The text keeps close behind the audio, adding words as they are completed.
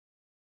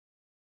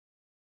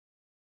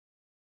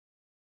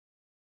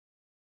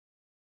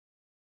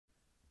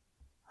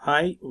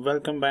Hi,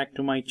 welcome back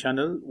to my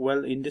channel.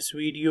 Well, in this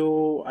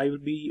video I will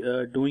be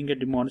doing a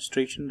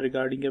demonstration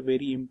regarding a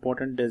very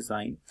important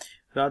design,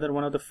 rather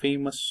one of the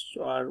famous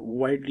or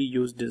widely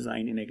used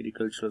design in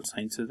agricultural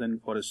sciences and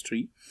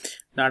forestry,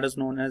 that is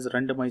known as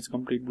Randomized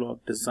Complete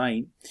Block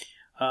Design.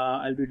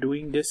 I'll be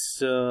doing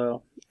this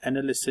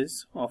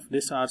analysis of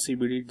this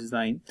RCBD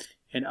design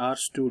in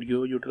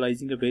RStudio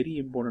utilizing a very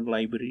important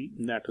library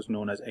that is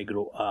known as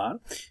AgroR,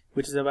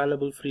 which is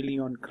available freely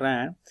on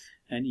CRAN.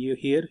 And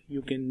here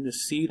you can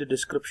see the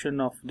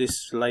description of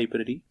this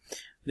library.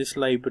 This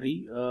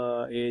library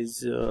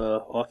is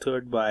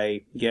authored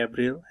by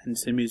Gabriel and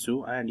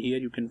Simizu, and here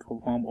you can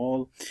perform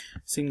all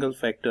single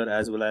factor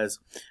as well as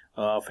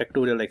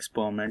factorial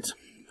experiments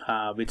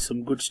with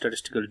some good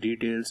statistical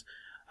details,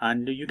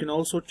 and you can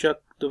also check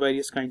the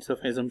various kinds of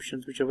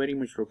assumptions which are very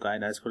much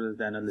required as far as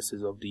the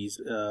analysis of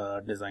these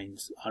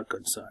designs are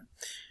concerned.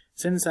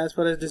 Since as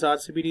far as this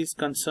RCBD is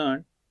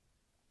concerned,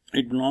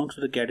 it belongs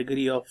to the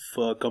category of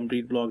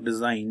complete block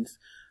designs,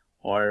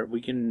 or we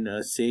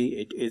can say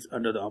it is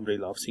under the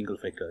umbrella of single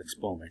factor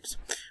experiments.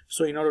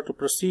 So in order to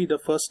proceed, the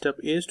first step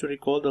is to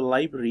recall the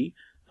library.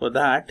 For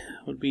that,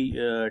 we'll be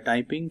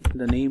typing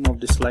the name of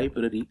this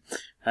library,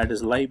 that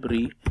is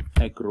library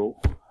AgroR.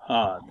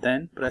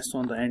 Then press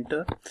on the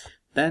enter.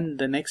 Then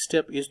the next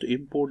step is to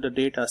import the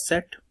data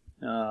set.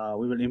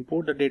 We will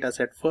import the data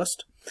set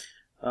first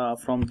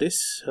from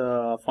this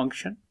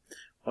function.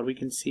 Or we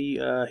can see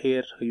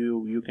here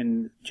you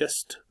can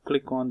just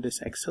click on this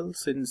Excel,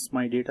 since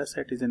my data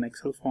set is in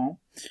Excel form.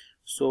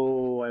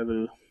 So I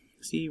will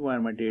see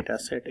where my data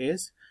set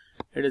is.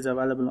 It is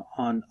available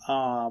on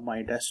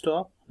my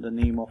desktop. The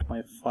name of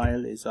my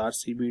file is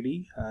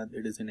rcbd and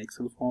it is in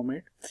Excel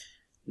format.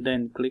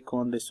 Then click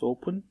on this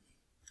open.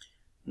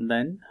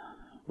 Then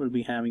we'll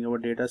be having our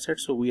data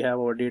set. So we have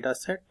our data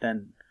set.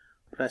 Then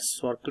press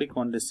or click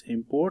on this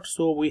import.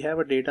 So we have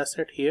a data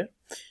set here.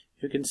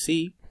 You can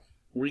see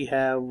we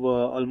have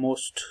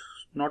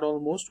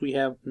we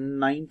have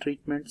 9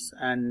 treatments,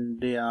 and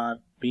they are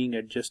being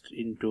adjusted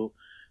into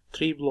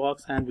 3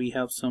 blocks, and we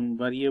have some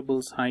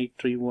variables: height,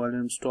 tree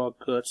volume, stalk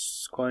girth,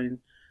 coin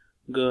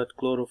girth,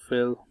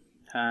 chlorophyll,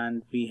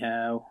 and we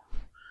have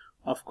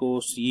of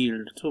course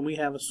yield. So we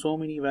have so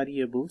many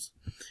variables.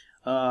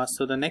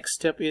 So the next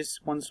step is,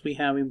 once we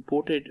have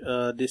imported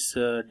this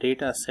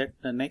data set,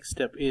 the next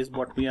step is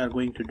what we are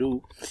going to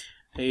do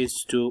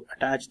is to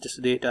attach this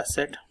data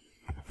set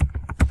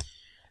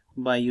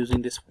by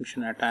using this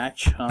function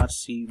attach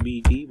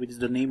rcbd, which is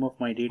the name of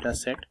my data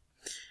set.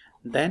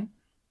 Then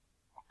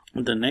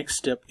the next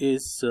step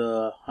is,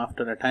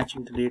 after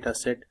attaching the data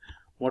set,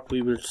 what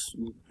we will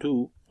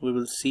do, we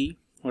will see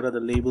what are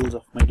the labels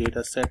of my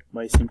data set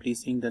by simply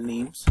seeing the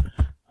names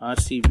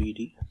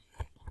rcbd.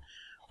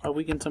 Or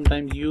we can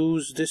sometimes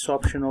use this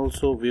option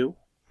also, view,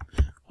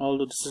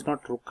 although this is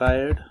not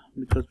required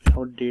because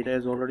our data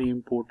is already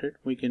imported.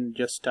 We can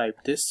just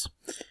type this.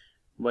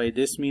 By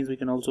this means we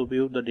can also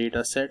view the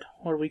data set,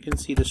 or we can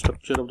see the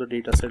structure of the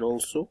data set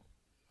also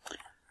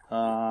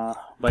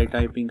by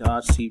typing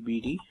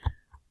rcbd.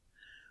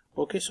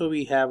 Okay, so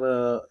we have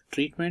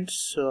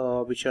treatments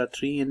which are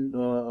 3 in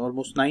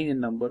almost 9 in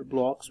number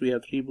blocks. We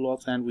have 3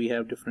 blocks and we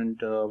have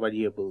different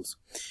variables.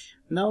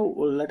 Now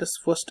let us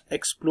first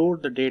explore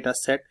the data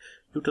set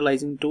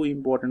utilizing 2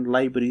 important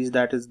libraries,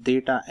 that is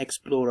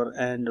DataExplorer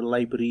and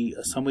library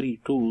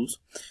summarytools.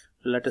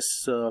 Let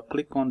us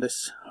click on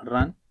this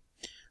run.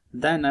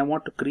 Then I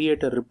want to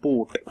create a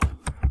report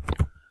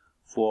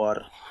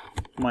for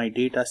my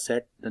data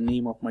set. The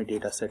name of my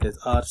data set is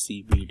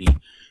RCBD.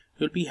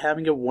 You'll be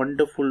having a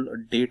wonderful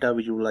data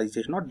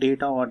visualization, not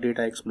data or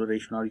data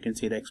exploration, or you can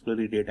say the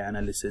exploratory data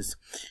analysis.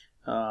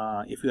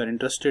 If you are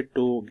interested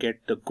to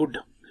get the good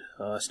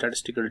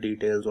statistical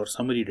details or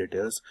summary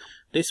details,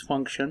 this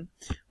function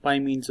by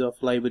means of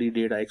library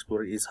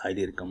DataExplorer is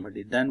highly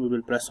recommended. Then we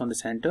will press on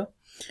this enter.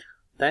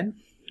 Then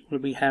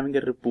we'll be having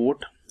a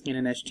report in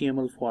an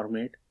HTML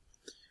format,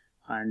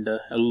 and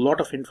a lot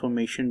of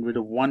information with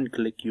a one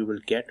click you will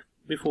get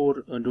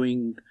before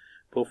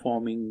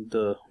performing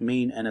the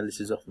main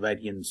analysis of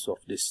variance of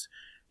this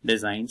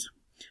designs.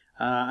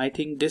 I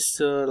think this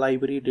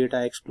library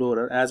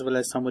DataExplorer as well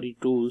as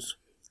summarytools,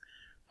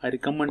 I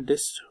recommend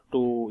this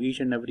to each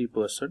and every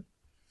person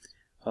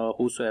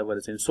whosoever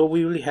is in. So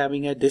we will be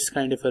having this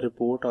kind of a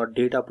report or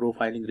data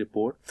profiling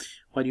report,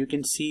 where you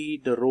can see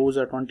the rows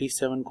are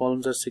 27,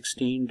 columns are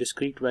 16,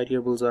 discrete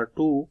variables are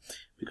 2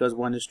 because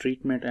one is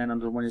treatment and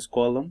another one is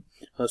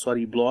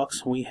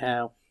blocks. We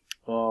have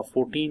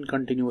 14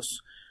 continuous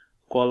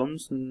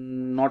columns,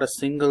 not a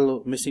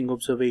single missing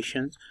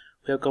observations.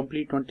 We have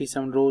complete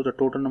 27 rows. The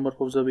total number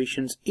of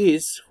observations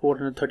is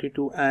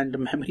 432, and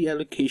memory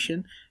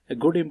allocation, a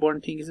good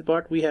important thing is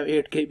about we have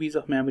 8 KBs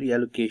of memory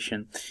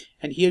allocation.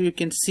 And here you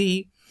can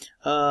see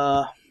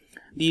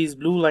these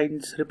blue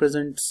lines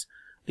represents,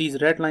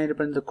 these red line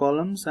represents the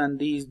columns, and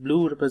these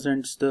blue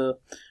represents the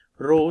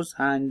rows,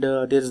 and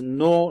there is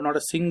not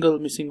a single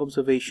missing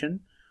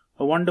observation.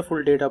 A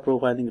wonderful data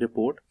profiling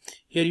report.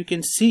 Here you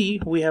can see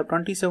we have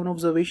 27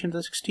 observations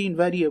and 16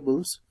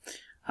 variables.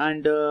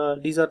 and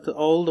these are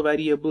all the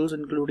variables,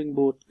 including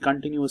both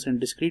continuous and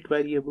discrete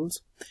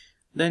variables.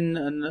 Then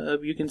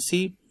you can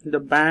see the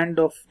band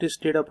of this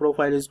data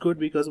profile is good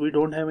because we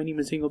don't have any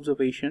missing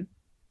observation.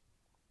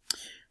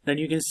 Then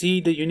you can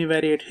see the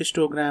univariate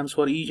histograms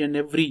for each and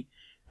every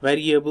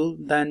variable,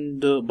 then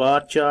the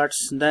bar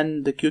charts,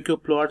 then the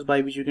QQ plots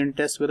by which you can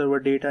test whether our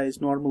data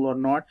is normal or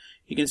not.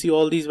 You can see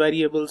all these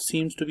variables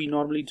seems to be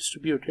normally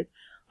distributed,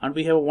 and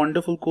we have a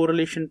wonderful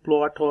correlation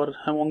plot or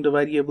among the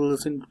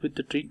variables with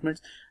the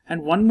treatments.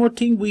 And one more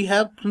thing, we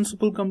have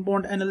principal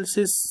compound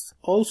analysis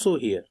also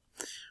here.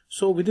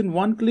 So within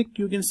one click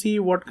you can see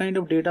what kind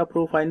of data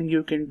profiling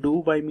you can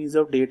do by means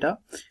of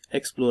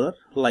DataExplorer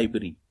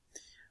library.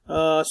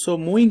 So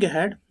moving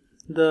ahead,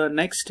 the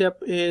next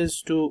step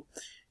is to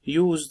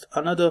use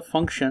another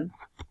function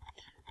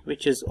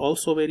which is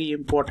also very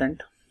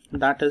important,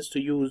 that is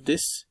to use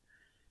this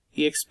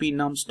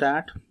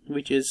ExpNumStat,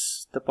 which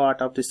is the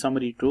part of the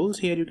summary tools.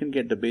 Here you can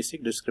get the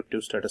basic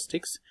descriptive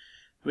statistics,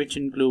 which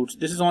includes,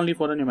 this is only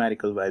for the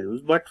numerical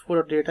values, but for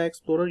a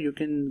DataExplorer you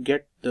can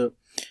get the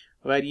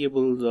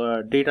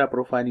variable data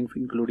profiling,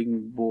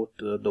 including both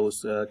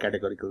those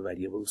categorical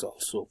variables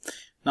also.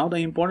 Now the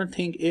important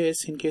thing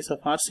is, in case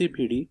of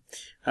rcbd,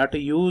 I have to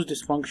use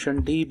this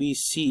function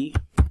dbc,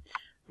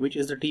 which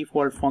is the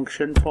default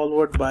function,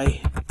 followed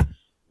by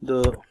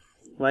the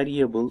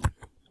variable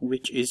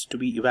which is to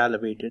be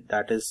evaluated,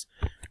 that is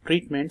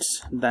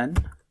treatments, then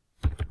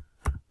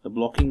the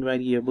blocking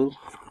variable,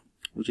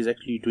 which is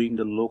actually doing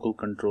the local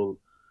control,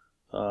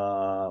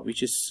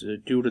 which is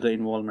due to the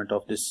involvement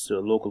of this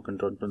local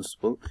control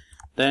principle.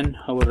 Then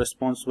our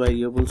response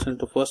variable, since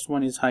the first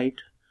one is height,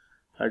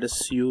 let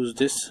us use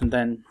this, and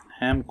then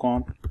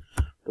mcomp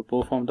to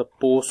perform the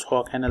post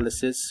hoc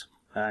analysis,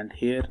 and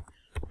here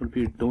we'll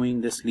be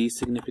doing this least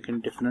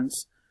significant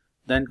difference,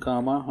 then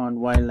comma, and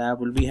ylab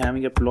will be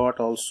having a plot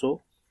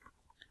also,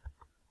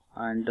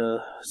 and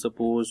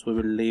suppose we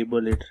will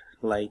label it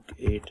like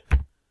it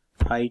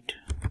height,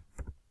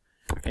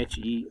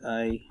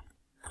 HEIGHT,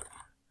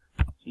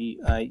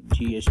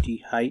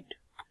 height,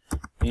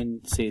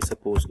 in, say,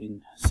 suppose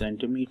in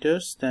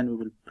centimeters. Then we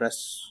will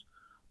press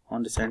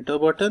on the enter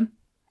button.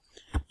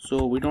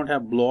 So we don't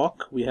have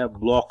block, we have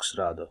blocks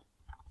rather,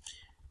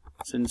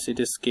 since it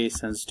is case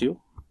sensitive.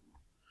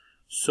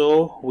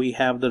 So we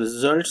have the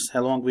results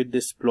along with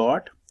this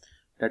plot.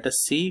 Let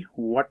us see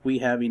what we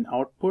have in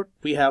output.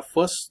 We have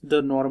first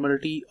the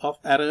normality of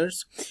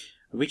errors,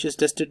 which is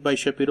tested by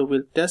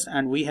Shapiro-Wilk test,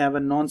 and we have a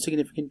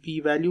non-significant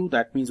p-value.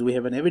 That means we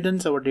have an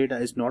evidence our data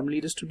is normally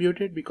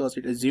distributed, because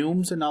it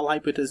assumes a null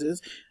hypothesis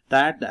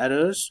that the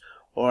errors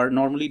are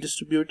normally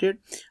distributed.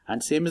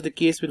 And same is the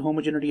case with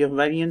homogeneity of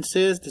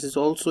variances. This is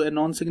also a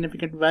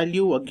non-significant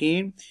value.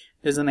 Again,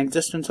 there is an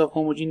existence of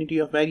homogeneity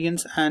of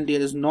variance, and there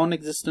is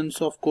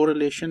non-existence of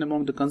correlation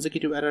among the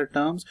consecutive error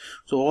terms.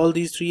 So all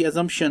these three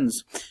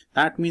assumptions,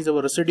 that means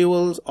our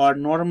residuals are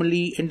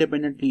normally,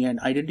 independently and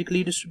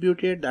identically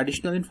distributed. The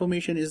additional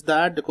information is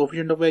that the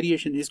coefficient of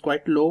variation is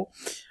quite low,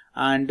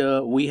 and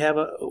we have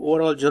a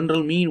overall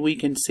general mean, we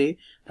can say,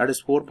 that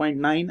is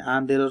 4.9,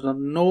 and there are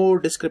no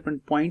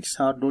discrepant points,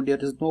 or there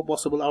is no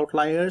possible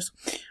outliers.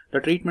 The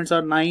treatments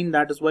are 9,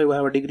 that is why we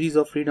have a degrees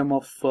of freedom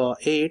of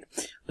 8.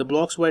 The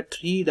blocks were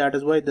 3, that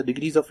is why the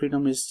degrees of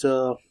freedom is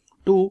 2.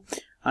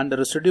 And the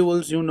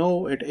residuals, you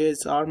know, it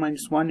is r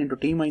minus 1 into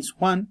t minus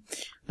 1,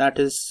 that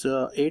is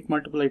 8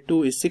 multiplied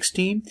 2 is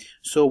 16.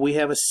 So we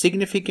have a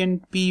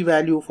significant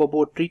p-value for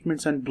both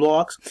treatments and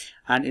blocks,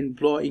 and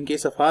in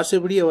case of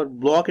rcbd, our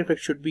block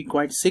effect should be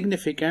quite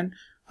significant.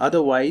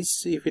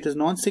 Otherwise, if it is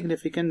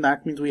non-significant,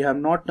 that means we have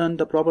not done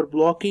the proper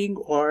blocking,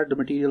 or the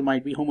material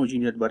might be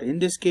homogeneous. But in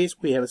this case,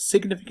 we have a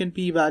significant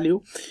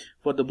p-value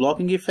for the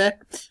blocking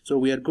effect, so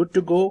we are good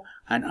to go.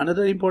 And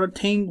another important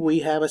thing, we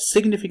have a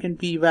significant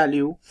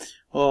p-value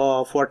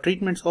for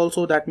treatments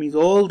also. That means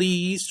all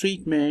these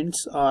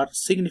treatments are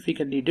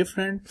significantly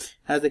different.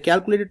 As the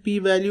calculated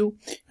p-value,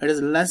 it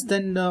is less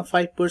than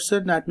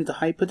 5%. That means the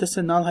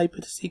hypothesis, null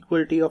hypothesis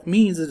equality of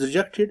means is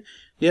rejected.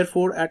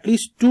 Therefore, at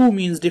least two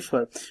means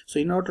differ. So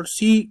in order to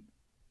see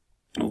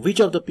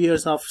which of the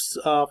pairs of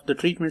the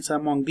treatments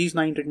among these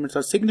 9 treatments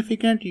are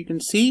significant, you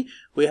can see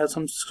we have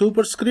some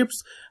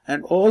superscripts,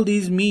 and all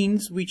these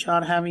means which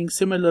are having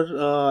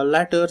similar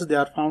letters, they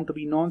are found to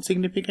be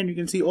non-significant. You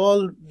can see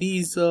all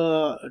these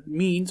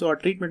means or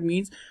treatment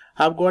means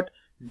have got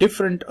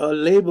different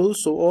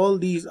labels, so all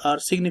these are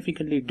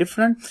significantly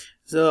different,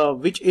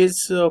 which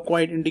is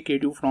quite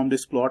indicative from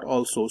this plot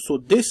also. So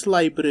this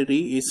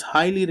library is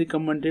highly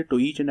recommended to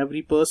each and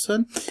every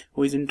person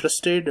who is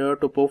interested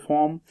to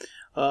perform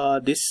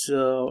this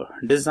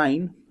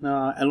design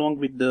along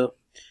with the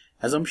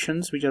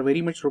assumptions which are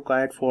very much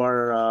required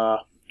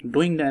for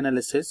doing the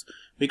analysis,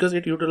 because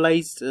it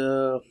utilizes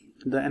the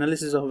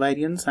analysis of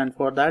variance, and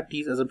for that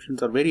these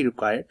assumptions are very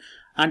required.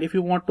 And if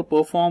you want to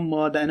perform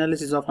the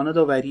analysis of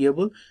another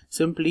variable,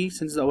 simply,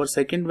 since our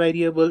second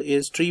variable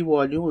is tree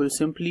volume, we will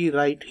simply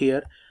write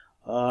here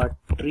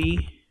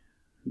tree.volume,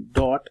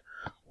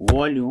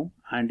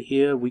 and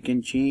here we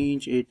can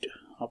change it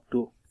up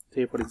to,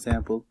 say for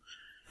example,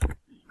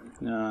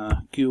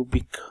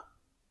 cubic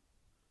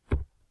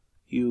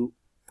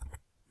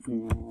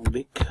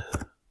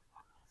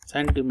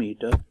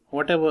centimeter,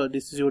 whatever,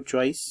 this is your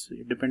choice.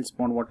 It depends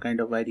upon what kind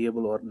of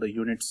variable or the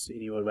units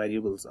in your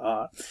variables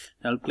are.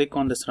 I'll click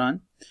on this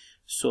run.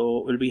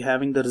 So we'll be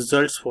having the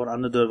results for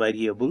another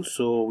variable.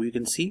 So you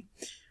can see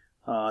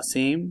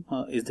same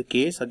is the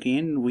case.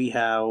 Again, we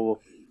have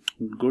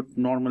good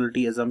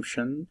normality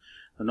assumption.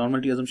 The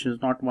normality assumption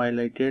is not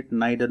violated,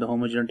 neither the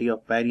homogeneity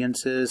of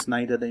variances,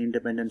 neither the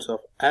independence of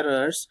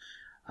errors.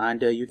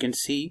 And you can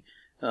see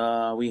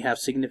we have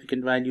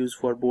significant values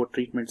for both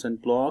treatments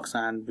and blocks,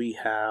 and we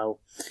have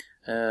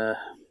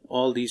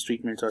all these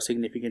treatments are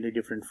significantly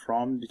different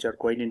from, which are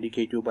quite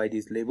indicative by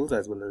these labels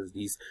as well as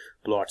these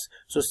plots.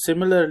 So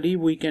similarly,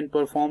 we can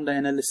perform the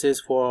analysis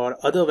for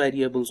other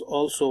variables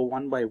also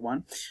one by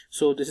one.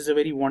 So this is a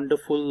very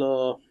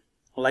wonderful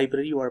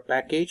library or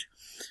package,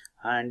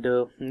 and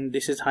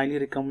this is highly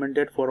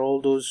recommended for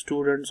all those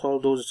students, all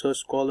those research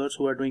scholars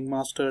who are doing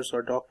masters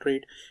or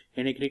doctorate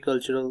in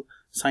agricultural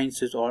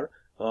sciences or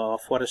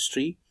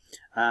forestry.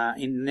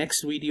 In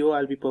next video,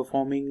 I'll be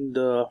performing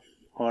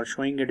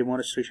showing a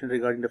demonstration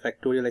regarding the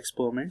factorial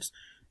experiments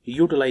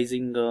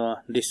utilizing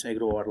this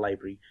AgroR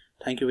library.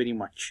 Thank you very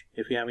much.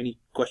 If you have any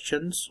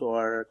questions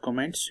or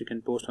comments, you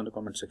can post on the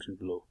comment section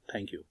below.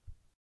 Thank you.